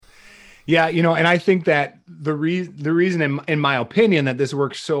Yeah, and I think that the reason in my opinion that this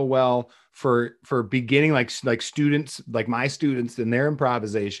works so well for beginning like students like my students in their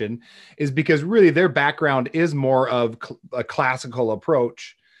improvisation is because really their background is more of a classical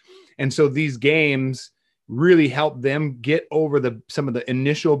approach. And so these games really help them get over the some of the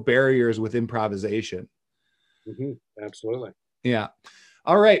initial barriers with improvisation. Absolutely. Yeah.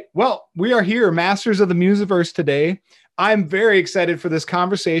 All right. Well, we are here, Masters of the Musiverse today. I'm very excited for this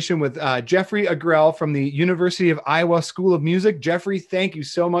conversation with Jeffrey Agrell from the University of Iowa School of Music. Jeffrey, thank you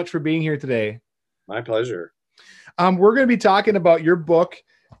so much for being here today. My pleasure. We're going to be talking about your book,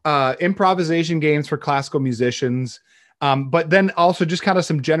 Improvisation Games for Classical Musicians, but then also just kind of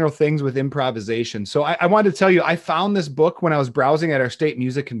some general things with improvisation. So I wanted to tell you, I found this book when I was browsing at our state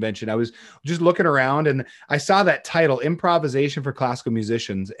music convention. I was just looking around and I saw that title, Improvisation for Classical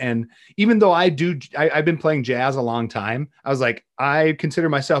Musicians. And even though I've been playing jazz a long time, I was like, I consider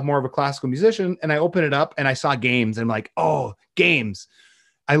myself more of a classical musician. And I opened it up and I saw games. And I'm like, oh, games.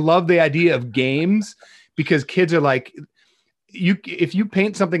 I love the idea of games because kids are like, if you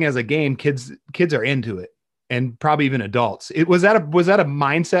paint something as a game, kids are into it, and probably even adults. It was that a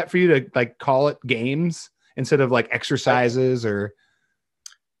mindset for you to like call it games instead of like exercises or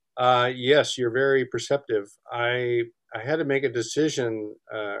Yes, you're very perceptive. I had to make a decision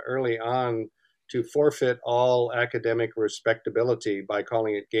early on to forfeit all academic respectability by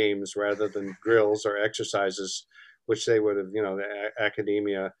calling it games rather than drills or exercises, which they would have, the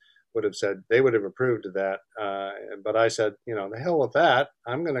academia would have said they would have approved of that. But I said, the hell with that.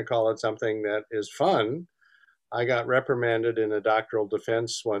 I'm going to call it something that is fun. I got reprimanded in a doctoral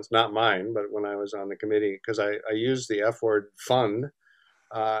defense once, not mine, but when I was on the committee, because I used the F word fun.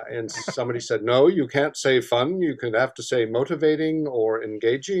 And somebody said, no, you can't say fun. You can have to say motivating or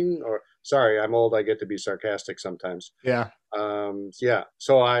engaging or sorry, I'm old. I get to be sarcastic sometimes. yeah. Yeah.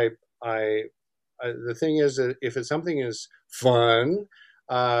 So the thing is that if it's something is fun,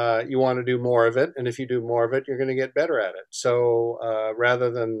 you want to do more of it. And if you do more of it, you're going to get better at it. So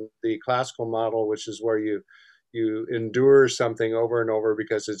rather than the classical model, which is where you endure something over and over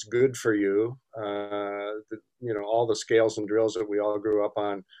because it's good for you. All the scales and drills that we all grew up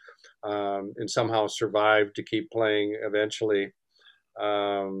on, and somehow survived to keep playing eventually.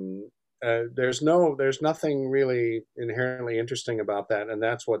 There's nothing really inherently interesting about that, and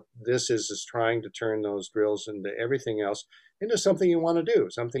that's what this is trying to turn those drills into everything else into something you want to do,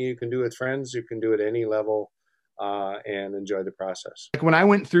 something you can do with friends, you can do at any level, and enjoy the process. Like when I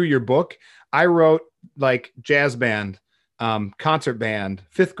went through your book, I wrote like jazz band, concert band,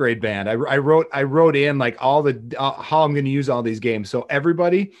 fifth grade band. I wrote in like all the how I'm going to use all these games. So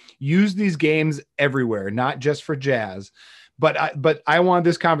everybody use these games everywhere, not just for jazz. But I want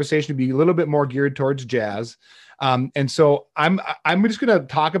this conversation to be a little bit more geared towards jazz. And so I'm just going to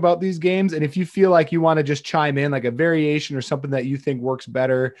talk about these games. And if you feel like you want to just chime in like a variation or something that you think works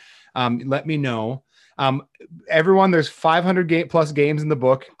better, let me know. Um, Everyone, there's 500 plus games in the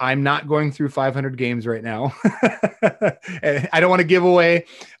book. I'm not going through 500 games right now. I don't want to give away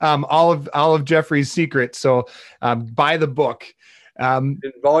all of Jeffrey's secrets. So buy the book. In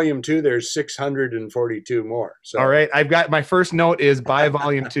volume two, there's 642 more. All So right, I've got my first note is buy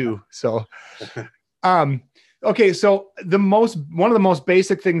volume two. So um, okay, so one of the most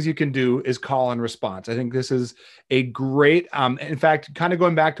basic things you can do is call and response. I think this is a great in fact, kind of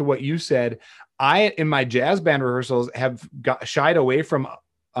going back to what you said, I in my jazz band rehearsals have got shied away from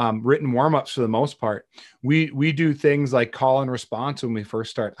written warm-ups for the most part. We do things like call and response when we first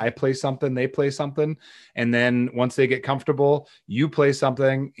start. I play something, they play something, and then once they get comfortable, you play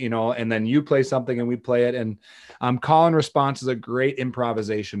something, and then you play something and we play it. And call and response is a great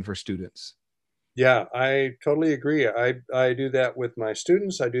improvisation for students. yeah, I totally agree. I do that with my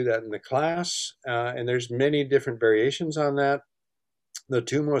students. I do that in the class, and there's many different variations on that.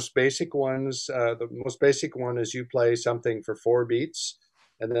 The most basic one is you play something for 4 beats,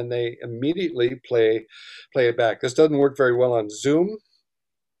 and then they immediately play it back. This doesn't work very well on Zoom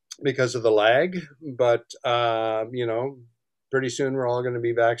because of the lag, but pretty soon we're all going to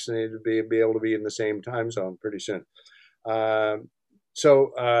be vaccinated to be able to be in the same time zone pretty soon. Um,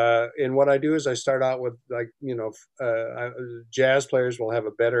 and what I do is I start out with jazz players will have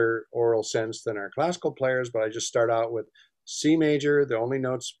a better oral sense than our classical players, but I just start out with C major, the only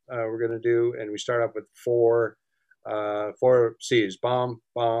notes we're going to do, and we start off with four C's, bomb,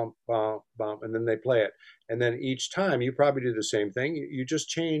 bomb, bomb, bomb, and then they play it. And then each time you probably do the same thing. You just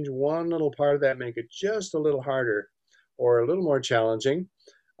change one little part of that, make it just a little harder or a little more challenging.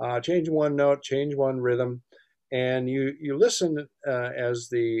 Change one note, change one rhythm, and you listen as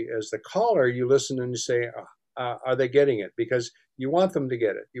the caller. You listen and you say, oh, Are they getting it? Because you want them to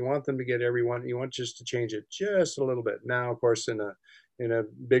get it. You want them to get everyone. You want just to change it just a little bit. Now, of course, in a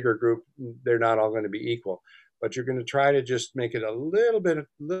bigger group, they're not all going to be equal, but you're going to try to just make it a little bit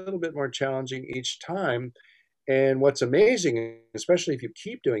more challenging each time. And what's amazing, especially if you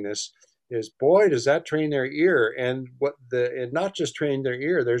keep doing this, is boy, does that train their ear. And not just train their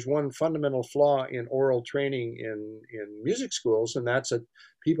ear. There's one fundamental flaw in oral training in music schools, and that's that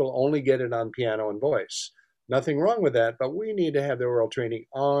people only get it on piano and voice. Nothing wrong with that, but we need to have the oral training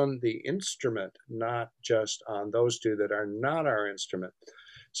on the instrument, not just on those two that are not our instrument.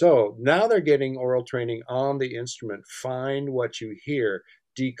 So now they're getting oral training on the instrument. Find what you hear,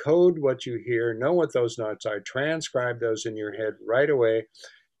 decode what you hear, know what those notes are, transcribe those in your head right away,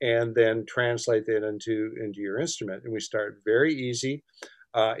 and then translate that into your instrument. And we start very easy.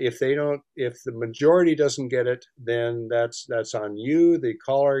 If the majority doesn't get it, then that's on you, the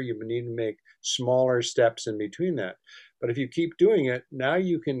caller. You need to make smaller steps in between that. But if you keep doing it, now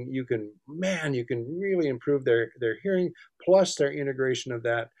you can really improve their hearing, plus their integration of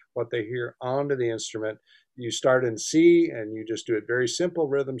that what they hear onto the instrument. You start in C, and you just do it very simple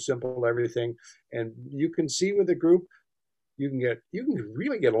rhythm, simple everything, and you can see with the group you can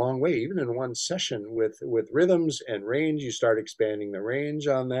really get a long way even in one session with rhythms and range. You start expanding the range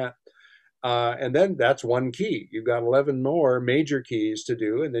on that, and then that's one key. You've got 11 more major keys to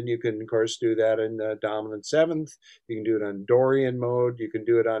do, and then you can of course do that in the dominant seventh. You can do it on Dorian mode. You can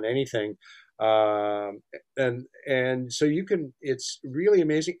do it on anything, and so you can. It's really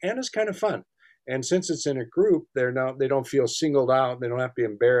amazing, and it's kind of fun. And since it's in a group, they don't feel singled out. They don't have to be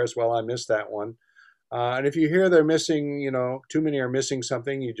embarrassed. Well, I missed that one. And if you hear they're missing, too many are missing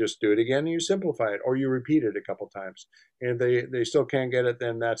something, you just do it again and you simplify it, or you repeat it a couple times. And they still can't get it,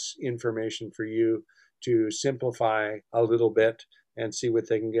 then that's information for you to simplify a little bit and see what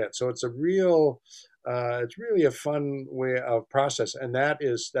they can get. So it's really a fun way of process, and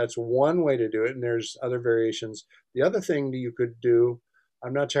that's one way to do it. And there's other variations. The other thing that you could do,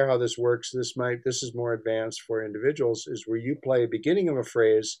 I'm not sure how this works. This is more advanced for individuals, is where you play a beginning of a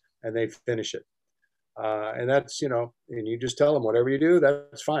phrase and they finish it. And that's, and you just tell them whatever you do,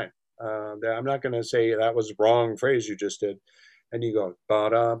 that's fine. I'm not going to say that was the wrong phrase you just did. And you go,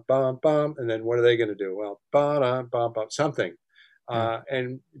 ba da bum bum. And then what are they going to do? Well, ba da bum bum, something. Yeah.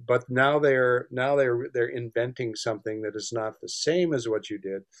 But now they're inventing something that is not the same as what you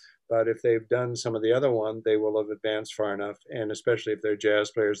did. But if they've done some of the other one, they will have advanced far enough. And especially if they're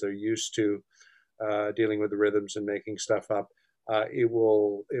jazz players, they're used to dealing with the rhythms and making stuff up. It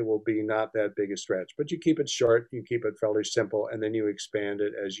will be not that big a stretch. But you keep it short, you keep it fairly simple, and then you expand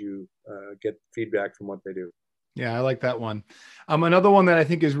it as you get feedback from what they do. Yeah, I like that one. Another one that I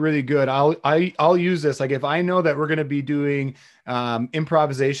think is really good. I'll use this. Like if I know that we're going to be doing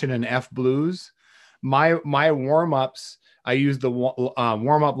improvisation and F blues, my warm ups, I use the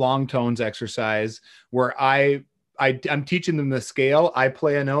warm up long tones exercise where I'm teaching them the scale. I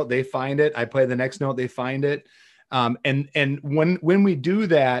play a note, they find it. I play the next note, they find it. And when we do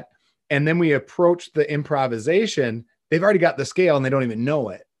that, and then we approach the improvisation, they've already got the scale and they don't even know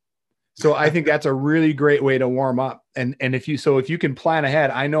it. So I think that's a really great way to warm up. And if you can plan ahead,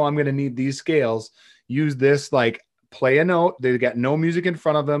 I know I'm going to need these scales, use this, like play a note. They've got no music in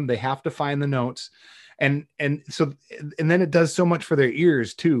front of them. They have to find the notes. And then it does so much for their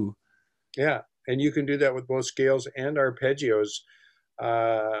ears too. Yeah. And you can do that with both scales and arpeggios.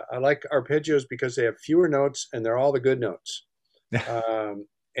 I like arpeggios because they have fewer notes and they're all the good notes.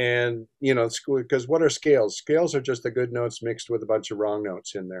 And because what are scales? Scales are just the good notes mixed with a bunch of wrong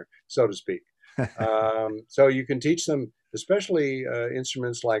notes in there, so to speak. So you can teach them, especially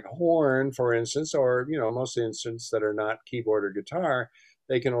instruments like horn, for instance, or most of the instruments that are not keyboard or guitar.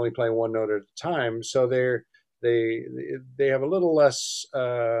 They can only play one note at a time, so they have a little less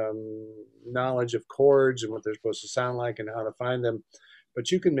knowledge of chords and what they're supposed to sound like and how to find them. But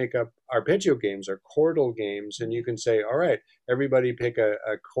you can make up arpeggio games or chordal games, and you can say, all right, everybody pick a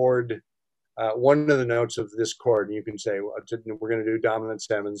chord, one of the notes of this chord, and you can say, well, we're going to do dominant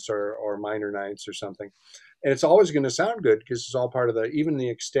sevenths or minor ninths or something. And it's always going to sound good because it's all part of even the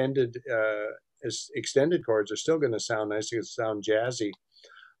extended chords are still going to sound nice, it's sound jazzy.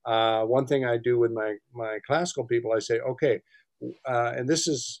 One thing I do with my classical people, I say, okay, and this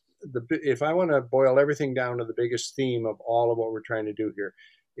is if I want to boil everything down to the biggest theme of all of what we're trying to do here,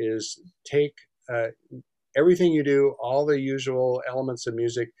 is take everything you do, all the usual elements of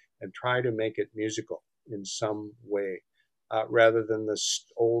music, and try to make it musical in some way, rather than the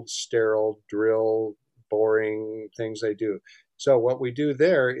old sterile drill, boring things they do. So what we do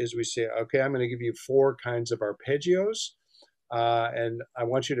there is we say, okay, I'm going to give you 4 kinds of arpeggios. and I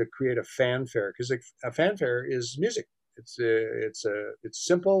want you to create a fanfare, because a fanfare is music. It's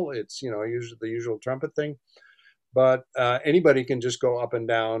simple. It's, usually the usual trumpet thing, but anybody can just go up and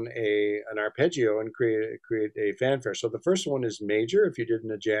down an arpeggio and create a fanfare. So the first one is major. If you did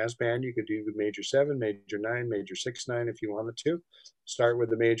in a jazz band, you could do major 7, major 9, major 6/9 if you wanted to. Start with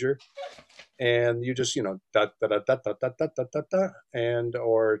the major, and you just, da da da da da da da da da da, and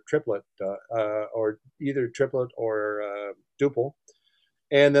or triplet, or either triplet or duple.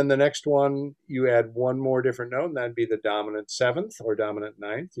 And then the next one, you add one more different note, and that'd be the dominant 7th or dominant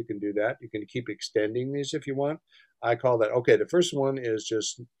 9th. You can do that. You can keep extending these if you want. I call that, okay, the first one is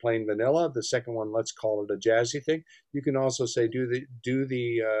just plain vanilla. The second one, let's call it a jazzy thing. You can also say,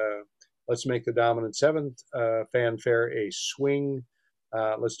 let's make the dominant 7th fanfare a swing.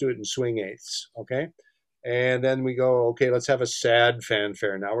 Let's do it in swing eighths, okay? And then we go, okay, let's have a sad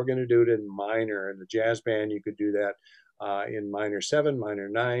fanfare. Now we're going to do it in minor. In the jazz band, you could do that in minor 7, minor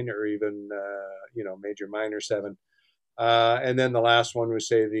 9, or even major minor 7. And then the last one would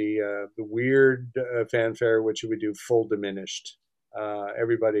say the weird fanfare, which we do full diminished.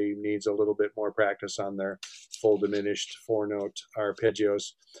 Everybody needs a little bit more practice on their full diminished 4-note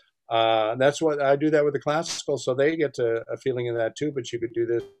arpeggios. That's what I do that with the classical, so they get a feeling of that too. But you could do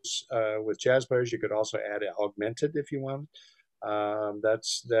this with jazz players. You could also add an augmented if you want.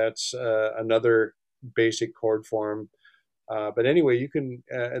 That's another basic chord form. But anyway, you can,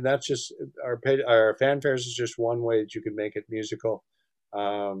 and that's just our fanfares is just one way that you can make it musical.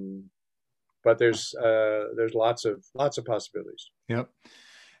 But there's lots of possibilities. Yep.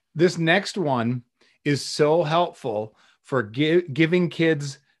 This next one is so helpful for giving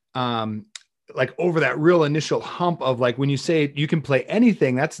kids like over that real initial hump of like when you say you can play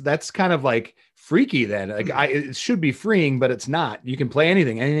anything, that's kind of like freaky then. Like it should be freeing, but it's not. You can play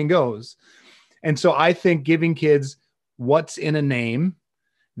anything goes. And so I think giving kids what's in a name,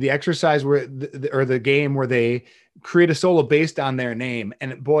 the exercise or the game where they create a solo based on their name.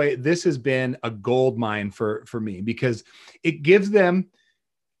 And boy, this has been a gold mine for me because it gives them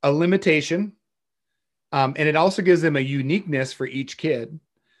a limitation. And it also gives them a uniqueness for each kid.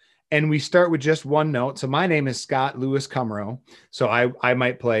 And we start with just one note. So my name is Scott Lewis Cumro. So I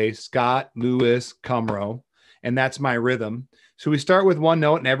might play Scott Lewis Cumro, and that's my rhythm. So we start with one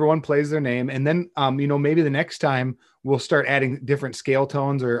note and everyone plays their name. And then, maybe the next time we'll start adding different scale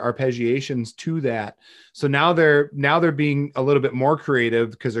tones or arpeggiations to that. So now they're being a little bit more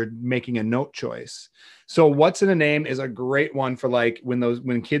creative because they're making a note choice. So what's in a name is a great one for like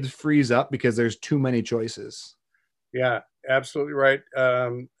when kids freeze up because there's too many choices. Yeah, absolutely right.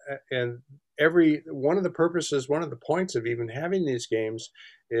 And one of the points of even having these games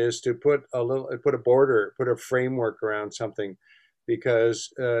is to put a border, put a framework around something,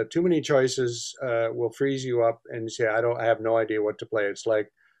 because too many choices will freeze you up and you say, I have no idea what to play. It's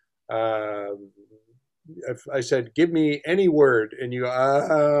like if I said, give me any word, and you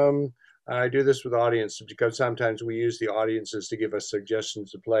I do this with audience because sometimes we use the audiences to give us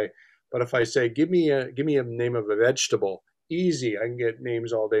suggestions to play. But if I say, give me a name of a vegetable, easy, I can get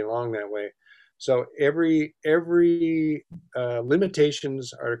names all day long that way. So every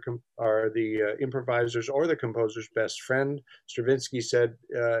limitations are the improviser's or the composer's best friend. Stravinsky said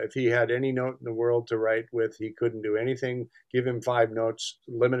if he had any note in the world to write with, he couldn't do anything. Give him 5 notes,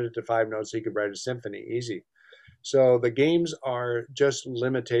 limited to 5 notes, he could write a symphony, easy. So the games are just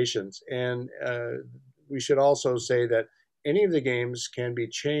limitations. And we should also say that any of the games can be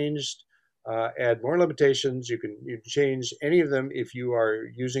changed, add more limitations. You can change any of them if you are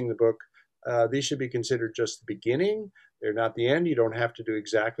using the book. These should be considered just the beginning. They're not the end. You don't have to do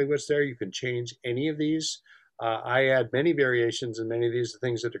exactly what's there. You can change any of these. I add many variations in many of these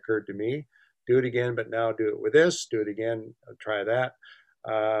things that occurred to me. Do it again, but now do it with this. Do it again. Try that.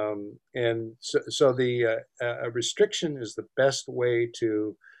 And so the restriction is the best way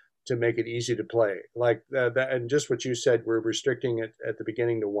to make it easy to play. Like that, and just what you said, we're restricting it at the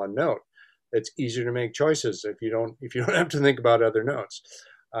beginning to one note. It's easier to make choices if you don't have to think about other notes.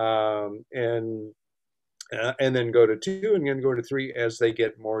 And then go to 2 and then go to 3 as they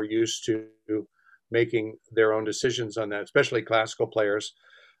get more used to making their own decisions on that, especially classical players.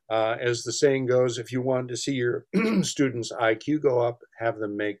 As the saying goes, if you want to see your students' IQ go up, have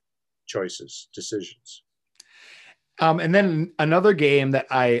them make decisions. And then another game that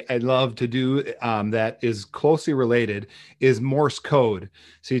I love to do that is closely related is Morse code.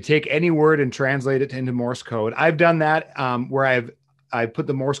 So you take any word and translate it into Morse code. I've done that where I put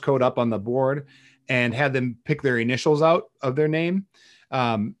the Morse code up on the board and had them pick their initials out of their name.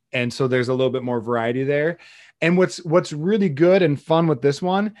 And so there's a little bit more variety there. And what's really good and fun with this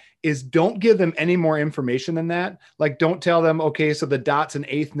one is don't give them any more information than that. Like don't tell them, okay, so the dot's an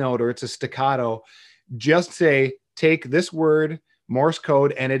eighth note or it's a staccato. Just say, take this word, Morse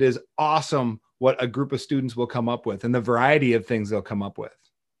code, and it is awesome what a group of students will come up with and the variety of things they'll come up with.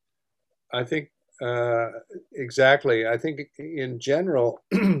 I think exactly. I think in general,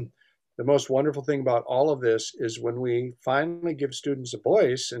 the most wonderful thing about all of this is when we finally give students a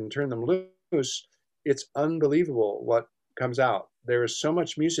voice and turn them loose, it's unbelievable what comes out. There is so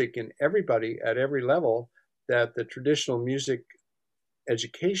much music in everybody at every level that the traditional music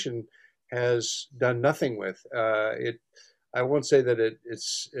education has done nothing with. I won't say that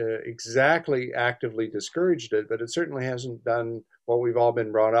it's exactly actively discouraged it, but it certainly hasn't done what we've all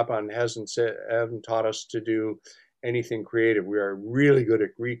been brought up on. Hasn't taught us to do anything creative. We are really good at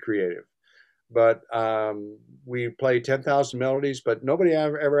recreative, but we play 10,000 melodies. But nobody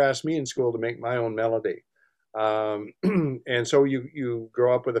ever asked me in school to make my own melody. And so you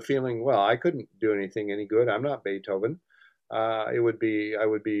grow up with a feeling, well, I couldn't do anything any good. I'm not Beethoven. I would be,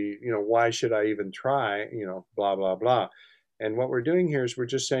 why should I even try? Blah blah blah. And what we're doing here is we're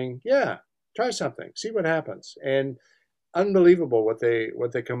just saying, yeah, try something, see what happens. And unbelievable what they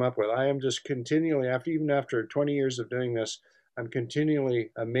come up with. I am just continually, even after 20 years of doing this, I'm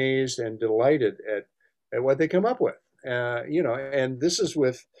continually amazed and delighted at what they come up with. And this is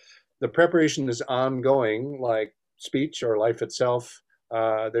with the preparation is ongoing, like speech or life itself.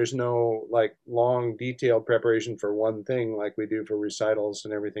 There's no like long detailed preparation for one thing like we do for recitals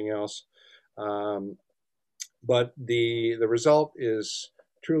and everything else. Um, but the result is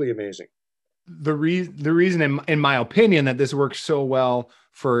truly amazing. The reason in my opinion that this works so well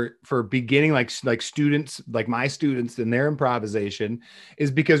for beginning like students like my students in their improvisation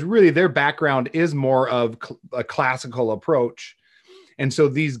is because really their background is more of a classical approach, and so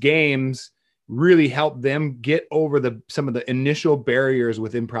these games really help them get over some of the initial barriers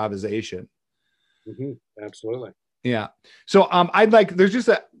with improvisation. Hmm. Absolutely. Yeah. So I'd like there's just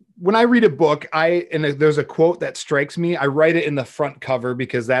a when I read a book, there's a quote that strikes me. I write it in the front cover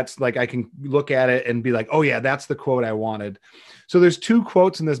because that's like I can look at it and be like, oh yeah, that's the quote I wanted. So there's two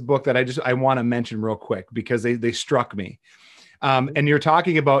quotes in this book that I want to mention real quick because they struck me. And you're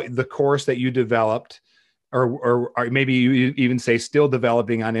talking about the course that you developed, or maybe you even say still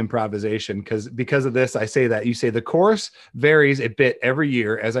developing on improvisation. Because of this, I say that you say the course varies a bit every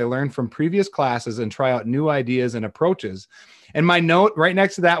year as I learn from previous classes and try out new ideas and approaches. And my note right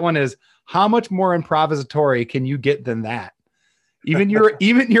next to that one is, how much more improvisatory can you get than that? Even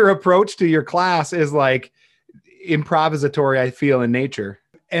your approach to your class is like improvisatory, I feel, in nature.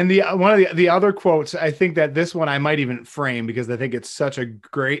 And one of the other quotes, I think that this one I might even frame because I think it's such a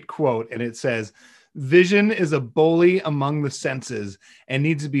great quote. And it says, vision is a bully among the senses and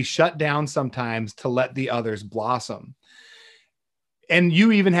needs to be shut down sometimes to let the others blossom. And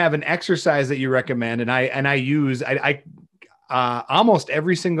you even have an exercise that you recommend, and I use almost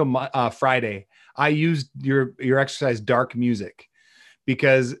every single Friday. I use your exercise dark music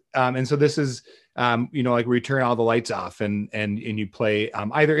because and so this is like we turn all the lights off and you play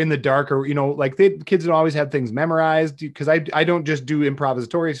either in the dark or like kids don't always have things memorized because I don't just do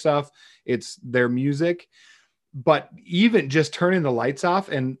improvisatory stuff. It's their music, but even just turning the lights off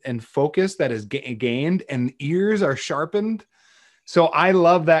and focus that is gained and ears are sharpened. So I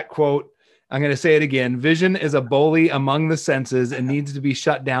love that quote. I'm going to say it again. Vision is a bully among the senses and needs to be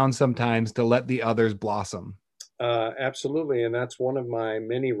shut down sometimes to let the others blossom. Absolutely, and that's one of my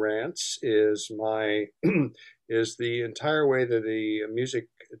many rants. Is my is the entire way that the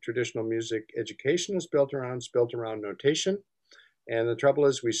traditional music education is built around. It's built around notation, and the trouble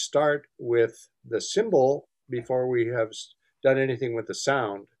is we start with the symbol before we have done anything with the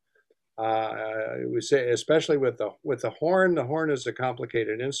sound. We say, especially with the horn. The horn is a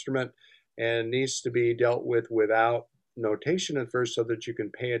complicated instrument and needs to be dealt with without notation at first, so that you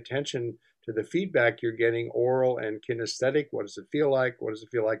can pay attention to the feedback you're getting, oral and kinesthetic. What does it feel like? What does it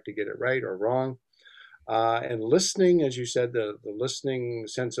feel like to get it right or wrong? And listening, as you said, the listening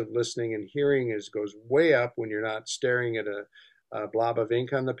sense of listening and hearing goes way up when you're not staring at a blob of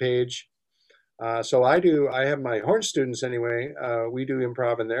ink on the page. So I have my horn students anyway. We do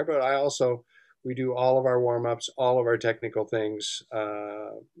improv in there, but we do all of our warm-ups, all of our technical things.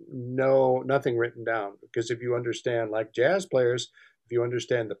 Nothing written down, because if you understand, like jazz players, if you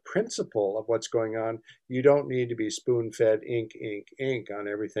understand the principle of what's going on, you don't need to be spoon-fed ink, ink, ink on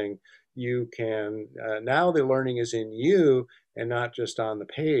everything. You can now the learning is in you and not just on the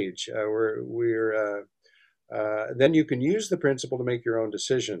page. Then you can use the principle to make your own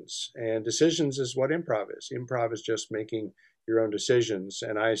decisions. And decisions is what improv is. Improv is just making your own decisions.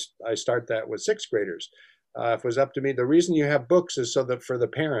 And I start that with sixth graders. If it was up to me, the reason you have books is so that for the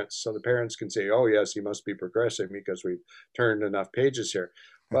parents, so the parents can say, "Oh yes, he must be progressing because we've turned enough pages here."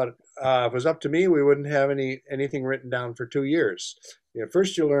 But if it was up to me, we wouldn't have anything written down for 2 years.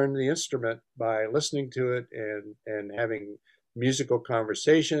 First you learn the instrument by listening to it and having musical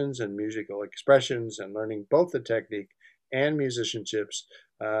conversations and musical expressions and learning both the technique and musicianships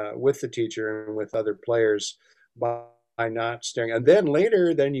with the teacher and with other players by not staring. And then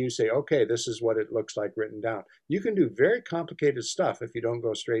later, then you say, okay, this is what it looks like written down. You can do very complicated stuff if you don't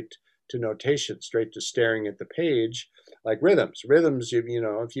go straight to notation, straight to staring at the page, like rhythms. Rhythms,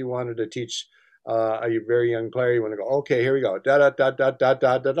 if you wanted to teach a very young player, you want to go, okay, here we go, da da da da da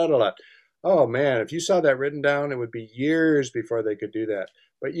da da da da. Oh man, if you saw that written down, it would be years before they could do that.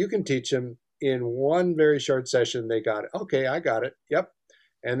 But you can teach them in one very short session. They got it. Okay, I got it. Yep.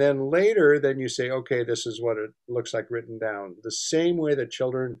 And then later, then you say, okay, this is what it looks like written down. The same way that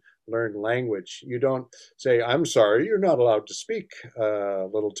children learn language. You don't say, I'm sorry, you're not allowed to speak,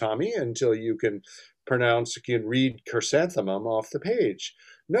 little Tommy, until you can read chrysanthemum off the page.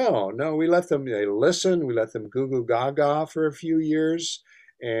 No, no, they listen, we let them goo goo gaga for a few years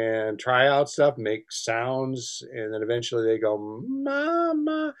and try out stuff, make sounds, and then eventually they go,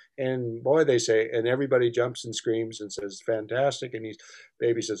 mama, and boy, they say, and everybody jumps and screams and says, fantastic, and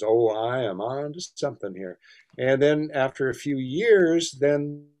baby says, oh, I am on to something here. And then after a few years,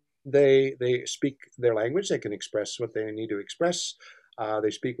 then they speak their language, they can express what they need to express.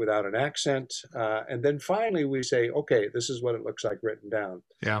 They speak without an accent. And then finally we say, okay, this is what it looks like written down.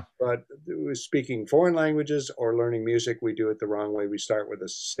 Yeah. But speaking foreign languages or learning music, we do it the wrong way. We start with a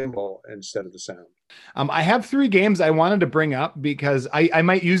symbol instead of the sound. I have 3 games I wanted to bring up because I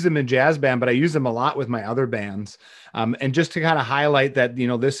might use them in jazz band, but I use them a lot with my other bands. And just to kind of highlight that,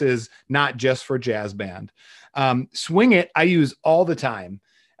 this is not just for jazz band. Swing It, I use all the time.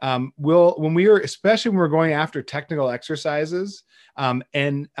 Especially when we're going after technical exercises.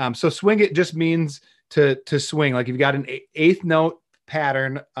 So Swing It just means to swing. Like if you've got an eighth note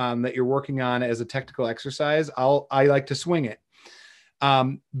pattern that you're working on as a technical exercise, I like to swing it.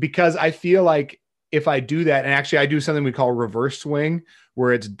 Because I feel like if I do that, and actually I do something we call reverse swing,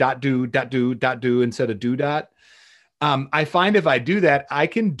 where it's dot do instead of do dot. I find if I do that, I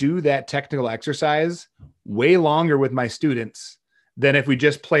can do that technical exercise way longer with my students than if we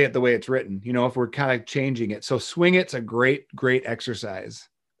just play it the way it's written, if we're kind of changing it. So Swing It's a great, great exercise.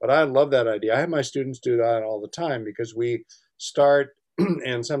 But I love that idea. I have my students do that all the time because we start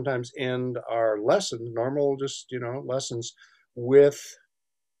and sometimes end our lessons, normal, just, lessons with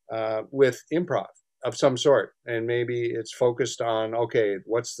improv of some sort. And maybe it's focused on, okay,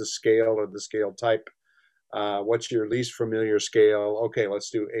 what's the scale or the scale type? What's your least familiar scale? Okay, let's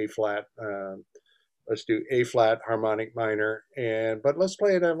do A flat. Let's do A flat harmonic minor, but let's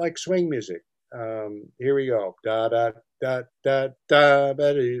play it like swing music. Here we go. Da da da da da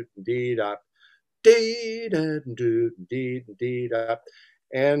ba dee da dee da do dee dee da.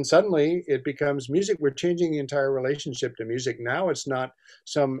 And suddenly it becomes music. We're changing the entire relationship to music. Now it's not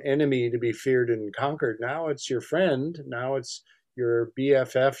some enemy to be feared and conquered. Now it's your friend. Now it's your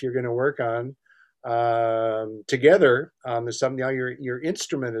BFF you're going to work on together. Something now your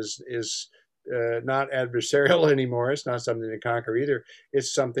instrument is not adversarial anymore. It's not something to conquer either.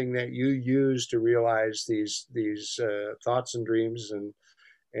 It's something that you use to realize these thoughts and dreams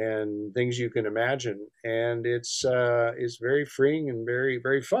and things you can imagine. And it's very freeing and very,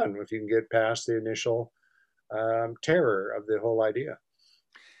 very fun if you can get past the initial terror of the whole idea.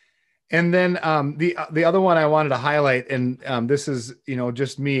 And then the other one I wanted to highlight, and this is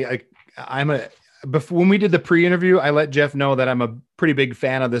just me. Before, when we did the pre-interview, I let Jeff know that I'm a pretty big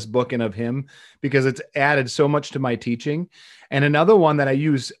fan of this book and of him because it's added so much to my teaching. And another one that I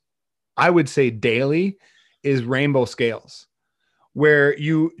use, I would say daily, is Rainbow Scales, where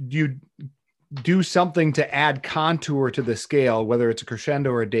you do something to add contour to the scale, whether it's a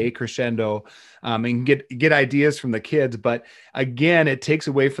crescendo or a decrescendo, and get ideas from the kids. But again, it takes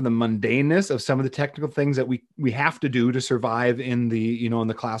away from the mundaneness of some of the technical things that we have to do to survive in the in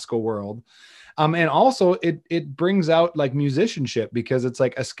the classical world. And also it brings out like musicianship because it's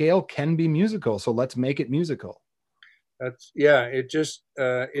like a scale can be musical. So let's make it musical. It just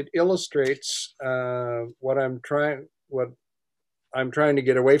it illustrates what I'm trying to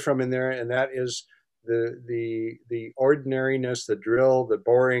get away from in there, and that is the ordinariness, the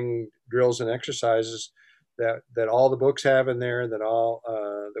boring drills and exercises that all the books have in there,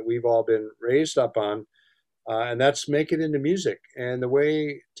 that we've all been raised up on. And that's make it into music. And the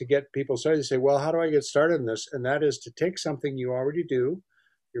way to get people started, they say, well, how do I get started in this? And that is to take something you already do,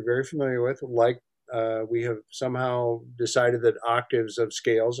 you're very familiar with, like we have somehow decided that octaves of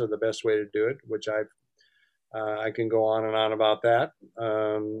scales are the best way to do it, which I've I can go on and on about that,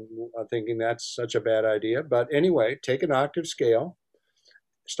 thinking that's such a bad idea. But anyway, take an octave scale,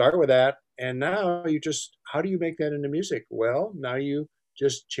 start with that, and now you just, how do you make that into music? Well, now you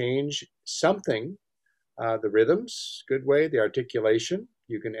just change something, the rhythms, good way, the articulation.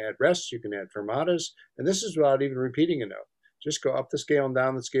 You can add rests, you can add fermatas, and this is without even repeating a note. Just go up the scale and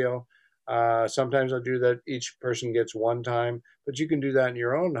down the scale. Sometimes I'll do that. Each person gets one time, but you can do that in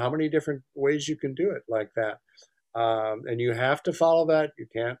your own. How many different ways you can do it like that? And you have to follow that. You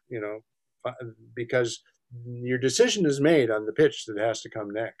can't, because your decision is made on the pitch that has to come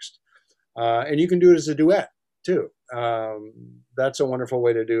next. And you can do it as a duet too. That's a wonderful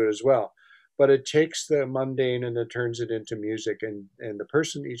way to do it as well. But it takes the mundane and it turns it into music, and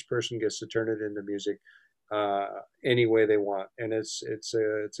each person gets to turn it into music any way they want, and it's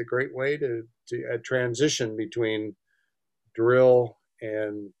a great way to transition between drill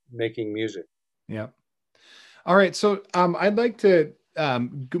and making music. Yeah. All right. So I'd like to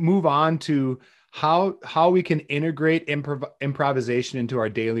move on to how we can integrate improvisation into our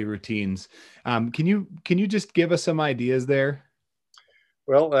daily routines. Can you just give us some ideas there?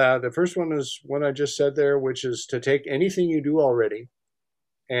 Well, the first one is one I just said there, which is to take anything you do already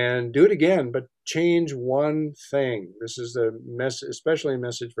and do it again, but change one thing. This is especially a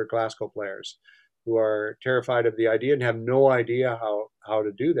message for classical players who are terrified of the idea and have no idea how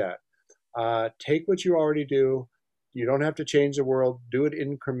to do that. Take what you already do. You don't have to change the world. Do it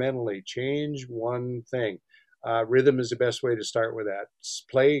incrementally. Change one thing. Rhythm is the best way to start with that.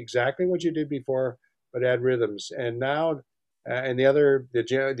 Play exactly what you did before, but add rhythms. And now, and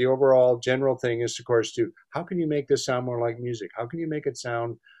the overall general thing is, of course, to how can you make this sound more like music? How can you make it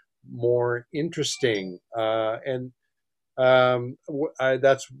sound more interesting? That's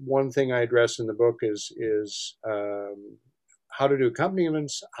one thing I address in the book is how to do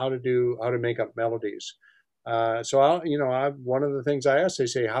accompaniments, how to make up melodies. One of the things I ask, they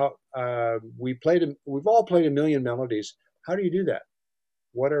say, we've all played a million melodies. How do you do that?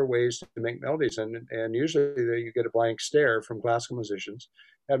 What are ways to make melodies? And usually you get a blank stare from classical musicians,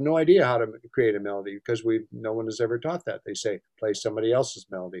 have no idea how to create a melody because no one has ever taught that. They say, play somebody else's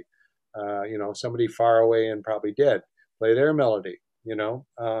melody. Somebody far away and probably dead, play their melody.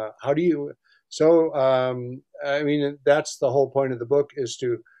 How do you? So, that's the whole point of the book, is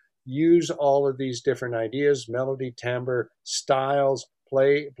to use all of these different ideas, melody, timbre, styles,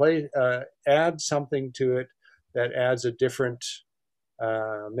 add something to it that adds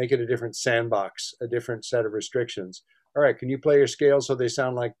make it a different sandbox, a different set of restrictions. All right, can you play your scales so they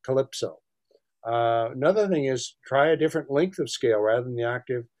sound like calypso? Another thing is try a different length of scale rather than the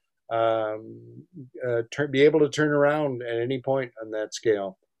octave. Be able to turn around at any point on that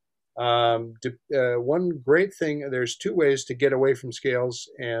scale. One great thing, there's two ways to get away from scales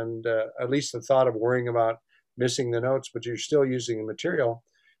and at least the thought of worrying about missing the notes, but you're still using the material,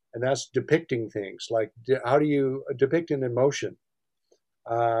 and that's depicting things. Like how do you depict an emotion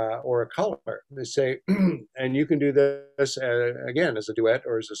or a color? They say, and you can do this again as a duet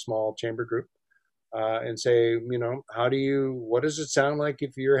or as a small chamber group. And say, what does it sound like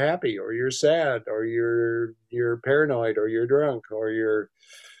if you're happy or you're sad or you're paranoid or you're drunk or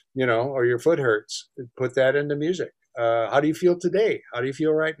or your foot hurts? Put that into music. How do you feel today? How do you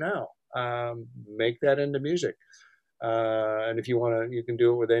feel right now? Make that into music. And if you want to, you can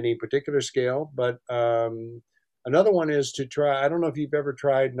do it with any particular scale. But another one is to try, I don't know if you've ever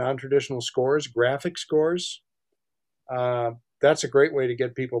tried non-traditional scores, graphic scores. That's a great way to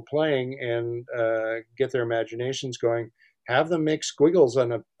get people playing and get their imaginations going. Have them make squiggles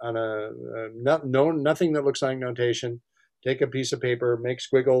on nothing that looks like notation. Take a piece of paper, make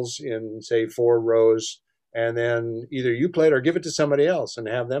squiggles in, say, 4 rows, and then either you play it or give it to somebody else and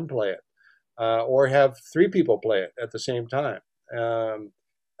have them play it, or have 3 people play it at the same time.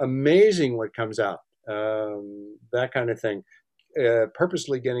 Amazing what comes out, that kind of thing.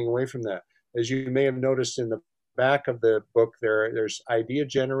 Purposely getting away from that. As you may have noticed in the back of the book, there's idea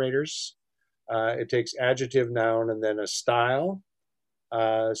generators. It takes adjective, noun, and then a style.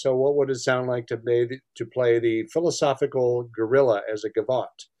 So what would it sound like to play the philosophical gorilla as a gavotte?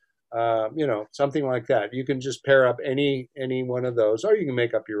 Something like that. You can just pair up any one of those, or you can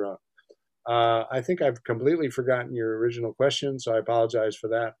make up your own. I think I've completely forgotten your original question, so I apologize for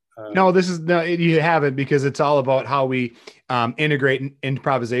that. No, you haven't, because it's all about how we integrate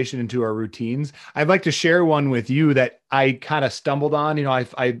improvisation into our routines. I'd like to share one with you that I kind of stumbled on.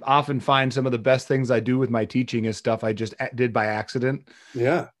 I often find some of the best things I do with my teaching is stuff I just did by accident.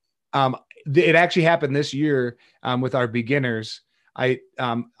 Yeah. It actually happened this year with our beginners. I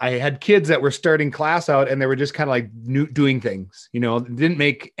had kids that were starting class out and they were just kind of like doing things, you know, didn't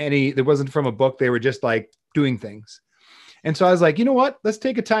make any, there wasn't from a book. They were just like doing things. And so I was like, you know what? Let's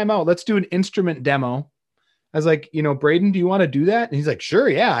take a time out. Let's do an instrument demo. I was like, you know, Braden, do you want to do that? And he's like, sure,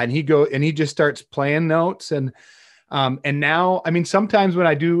 yeah. And he just starts playing notes. And now, I mean, sometimes when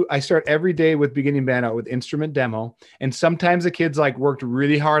I start every day with beginning band out with instrument demo. And sometimes the kids like worked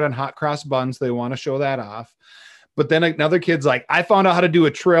really hard on hot cross buns. They want to show that off. But then another kid's like, I found out how to do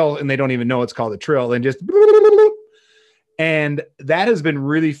a trill, and they don't even know it's called a trill, and just, and that has been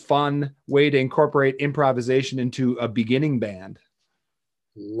really fun way to incorporate improvisation into a beginning band.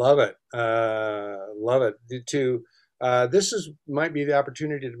 Love it. Love it. This might be the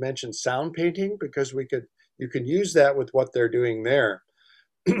opportunity to mention sound painting, because you can use that with what they're doing there.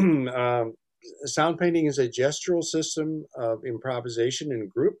 Sound painting is a gestural system of improvisation in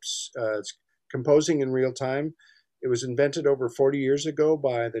groups. It's composing in real time. It was invented over 40 years ago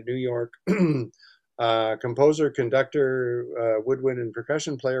by the New York composer, conductor, woodwind, and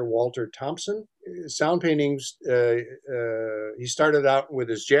percussion player Walter Thompson. Sound paintings, he started out with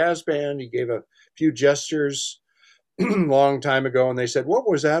his jazz band. He gave a few gestures long time ago, and they said, "What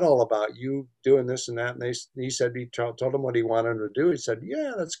was that all about? You doing this and that?" And he said, he told them what he wanted to do. He said,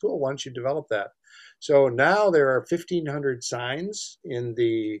 "Yeah, that's cool. Why don't you develop that?" So now there are 1,500 signs in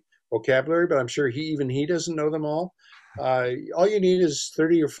the vocabulary, but I'm sure even he doesn't know them all. All you need is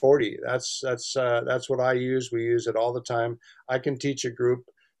 30 or 40. That's what I use. We use it all the time. I can teach a group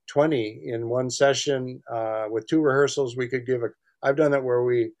 20 in one session with 2 rehearsals. I've done that where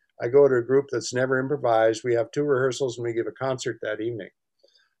I go to a group that's never improvised. We have 2 rehearsals and we give a concert that evening.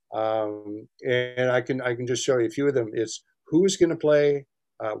 And I can just show you a few of them. It's who's going to play,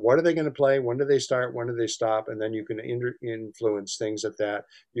 what are they going to play, when do they start, when do they stop, and then you can influence things at that.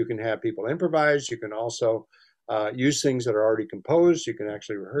 You can have people improvise. You can also use things that are already composed. You can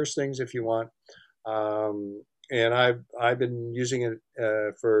actually rehearse things if you want. And I've been using it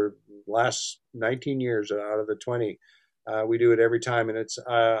for the last 19 years out of the 20. We do it every time, and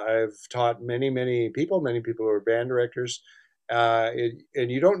I've taught many people who are band directors. And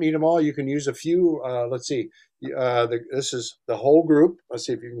you don't need them all. You can use a few. Let's see. This is the whole group. Let's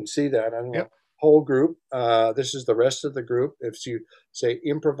see if you can see that. I don't know. Yep. Whole group. This is the rest of the group. If you say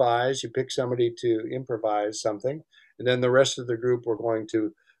improvise, you pick somebody to improvise something, and then the rest of the group we're going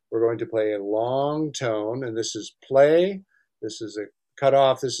to play a long tone, and this is play. This is a cut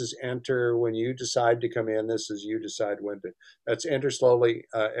off. This is enter when you decide to come in. This is you decide when to. That's enter slowly,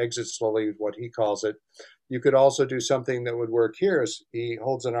 exit slowly, what he calls it. You could also do something that would work here. Is he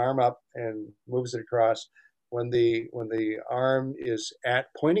holds an arm up and moves it across. When the arm is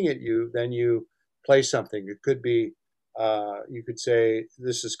pointing at you, then you play something. It could be you could say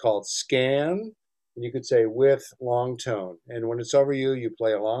this is called scan, and you could say with long tone. And when it's over you, you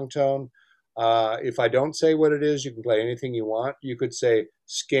play a long tone. If I don't say what it is, you can play anything you want. You could say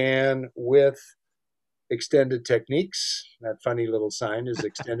scan with extended techniques. That funny little sign is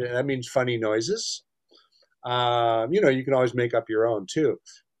extended. That means funny noises. You can always make up your own too,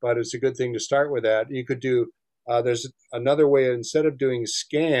 but it's a good thing to start with that. You could do, there's another way, instead of doing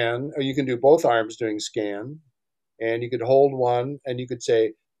scan, or you can do both arms doing scan, and you could hold one and you could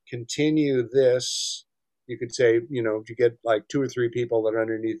say, continue this. You could say, you get like 2 or 3 people that are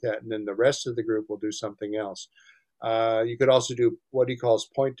underneath that, and then the rest of the group will do something else. You could also do what he calls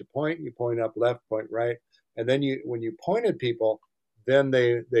point to point. You point up left, point right. And then when you point at people, then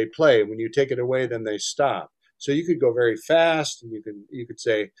they play. When you take it away, then they stop. So you could go very fast, and you could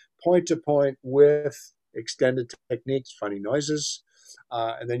say point to point with extended techniques, funny noises,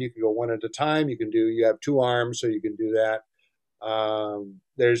 and then you can go one at a time. You have 2 arms, so you can do that.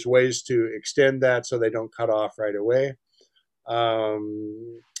 There's ways to extend that so they don't cut off right away.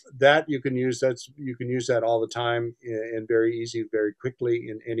 That you can use. You can use that all the time and very easy, very quickly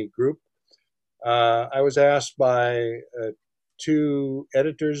in any group. I was asked by 2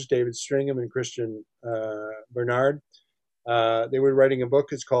 editors, David Stringham and Christian Bernard. They were writing a book.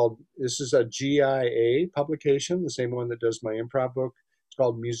 This is a GIA publication, the same one that does my improv book. It's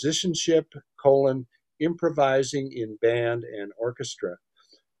called Musicianship, Improvising in Band and Orchestra.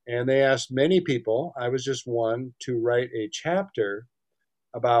 And they asked many people, I was just one, to write a chapter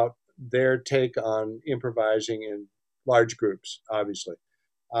about their take on improvising in large groups, obviously.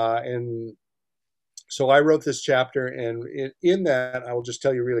 And so I wrote this chapter, and in that, I will just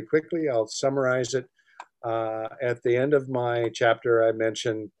tell you really quickly, I'll summarize it. At the end of my chapter, I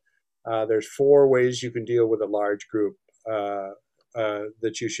mentioned there's 4 ways you can deal with a large group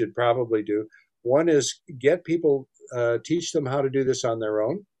that you should probably do. One is get people, teach them how to do this on their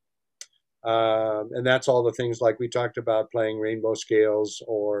own. And that's all the things like we talked about, playing rainbow scales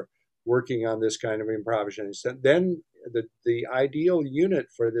or working on this kind of improvisation. Then the ideal unit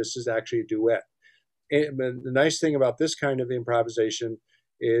for this is actually a duet. And the nice thing about this kind of improvisation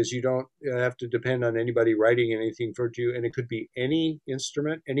is you don't have to depend on anybody writing anything for you, and it could be any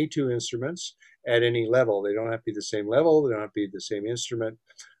instrument, any two instruments at any level. They don't have to be the same level, they don't have to be the same instrument.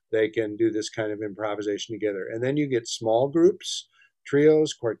 They can do this kind of improvisation together. And then you get small groups,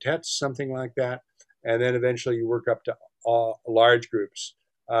 trios, quartets, something like that. And then eventually you work up to large groups.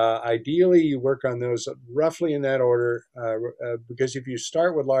 Ideally, you work on those roughly in that order, because if you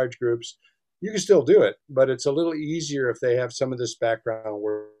start with large groups, you can still do it, but it's a little easier if they have some of this background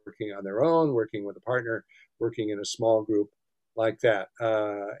working on their own, working with a partner, working in a small group like that.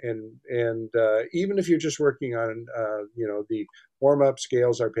 And even if you're just working on, the warm up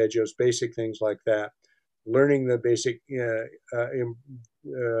scales, arpeggios, basic things like that, learning the basic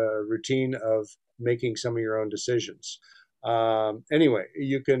routine of making some of your own decisions. Anyway,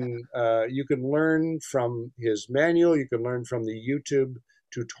 you can learn from his manual. You can learn from the YouTube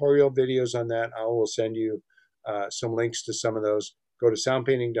tutorial videos on that. I will send you some links to some of those. Go to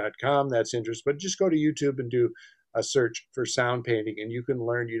soundpainting.com. That's interesting, but just go to YouTube and do a search for sound painting, and you can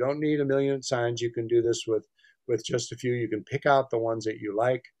learn. You don't need a million signs. You can do this with just a few. You can pick out the ones that you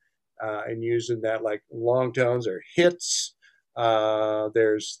like and using that, like long tones or hits.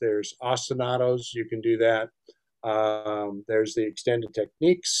 There's ostinatos. You can do that. There's the extended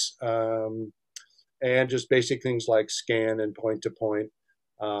techniques, and just basic things like scan and point to point.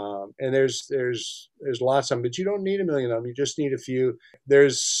 And there's lots of them, but you don't need a million of them. You just need a few.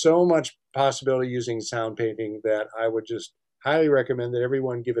 There's so much possibility using sound painting that I would just highly recommend that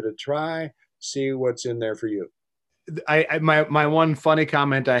everyone give it a try, see what's in there for you. My one funny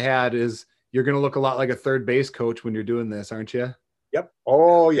comment I had is you're going to look a lot like a third base coach when you're doing this, aren't you? Yep.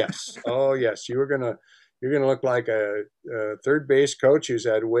 Oh yes. Oh yes. You're gonna look like a third base coach who's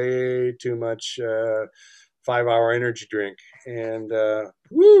had way too much 5 hour energy drink, and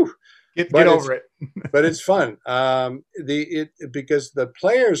woo. Get But it's over it. but it's fun. Because the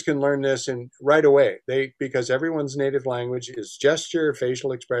players can learn this and right away. Because everyone's native language is gesture,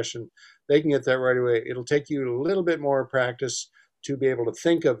 facial expression. They can get that right away. It'll take you a little bit more practice to be able to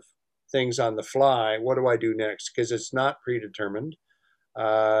think of things on the fly. What do I do next? Because it's not predetermined.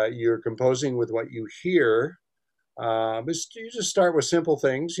 You're composing with what you hear. But you just start with simple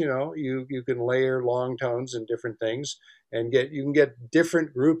things. You can layer long tones and different things, and you can get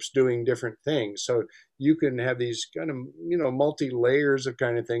different groups doing different things. So you can have these kind of multi layers of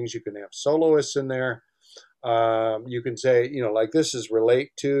kind of things. You can have soloists in there. You can say like this is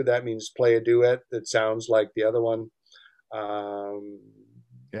relate to. That means play a duet that sounds like the other one. Um,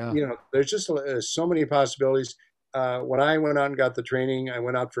 Yeah. there's just so many possibilities. When I went out and got the training, I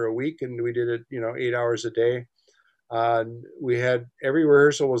went out for a week and we did it 8 hours a day. We had every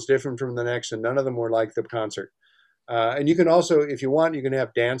rehearsal was different from the next, and none of them were like the concert. And you can also, if you want, you can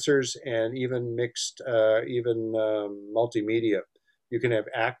have dancers and even mixed, even multimedia. You can have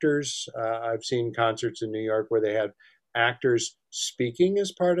actors. I've seen concerts in New York where they had actors speaking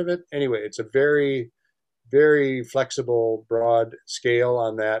as part of it. Anyway, it's a very, very flexible, broad scale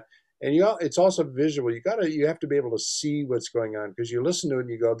on that. And it's also visual. You have to be able to see what's going on, because you listen to it and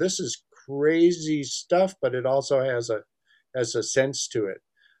you go, "This is crazy stuff," but it also has a sense to it.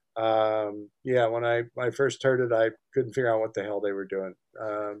 Yeah, when I first heard it, I couldn't figure out what the hell they were doing.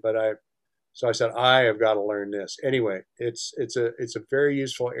 So I said, I have got to learn this. Anyway, it's a very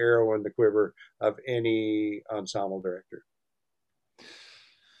useful arrow in the quiver of any ensemble director.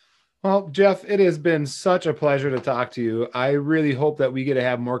 Well, Jeff, it has been such a pleasure to talk to you. I really hope that we get to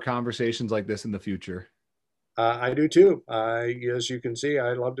have more conversations like this in the future. I do too. As you can see,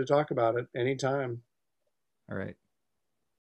 I love to talk about it anytime. All right.